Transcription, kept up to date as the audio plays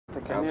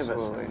think any of us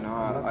Absolutely do.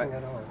 not. Nothing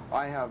at all.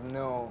 I have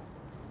no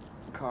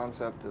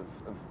concept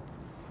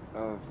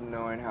of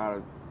knowing how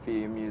to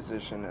be a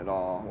musician at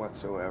all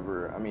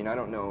whatsoever. I mean, I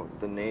don't know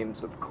the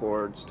names of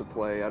chords to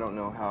play. I don't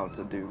know how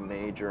to do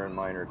major and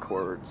minor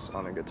chords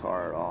on a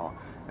guitar at all.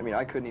 I mean,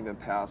 I couldn't even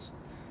pass,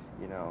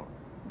 you know,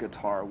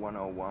 guitar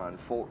 101,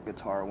 folk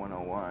guitar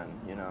 101,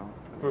 you know.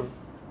 I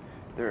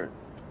mean,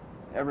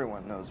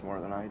 everyone knows more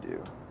than I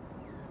do.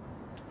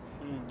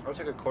 I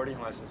took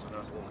accordion lessons when I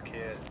was a little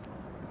kid.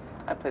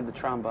 I played the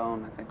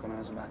trombone, I think, when I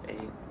was about 8.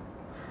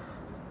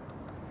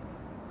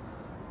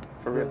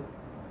 For real.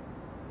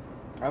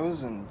 I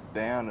was in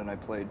band and I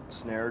played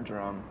snare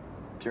drum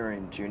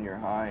during junior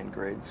high and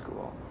grade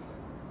school.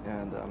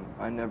 And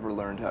I never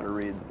learned how to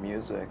read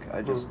music.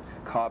 I just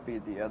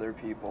copied the other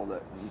people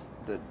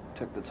that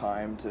took the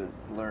time to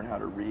learn how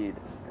to read.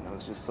 And it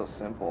was just so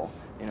simple.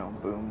 You know,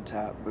 boom,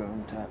 tap,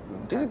 boom, tap,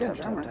 boom, He's a tap, good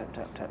tap, drummer. tap,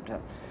 tap, tap,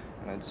 tap.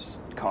 And I just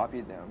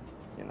copied them,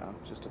 you know,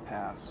 just to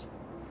pass.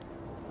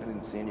 I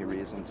didn't see any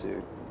reason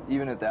to.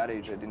 Even at that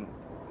age, I didn't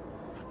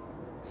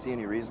see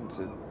any reason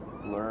to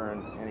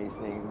learn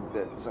anything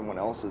that someone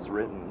else has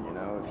written, you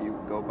know. If you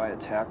go by a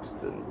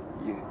text, then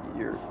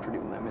you're pretty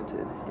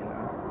limited, you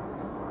know.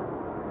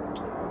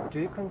 Do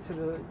you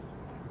consider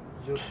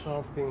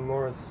yourself being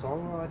more a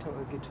songwriter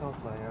or a guitar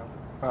player?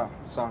 Oh,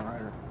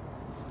 songwriter.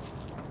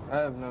 I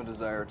have no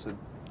desire to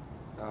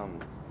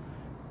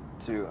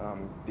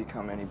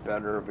become any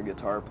better of a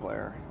guitar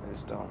player. I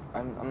just don't.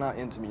 I'm not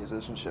into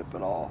musicianship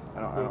at all. I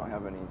don't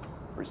have any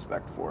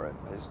respect for it.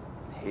 I just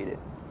hate it,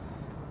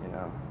 you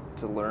know.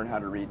 To learn how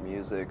to read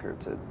music or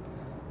to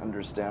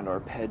understand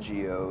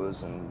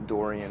arpeggios and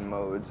Dorian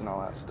modes and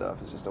all that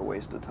stuff is just a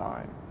waste of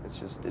time. It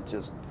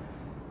just,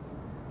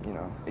 you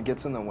know, it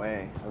gets in the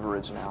way of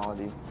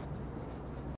originality.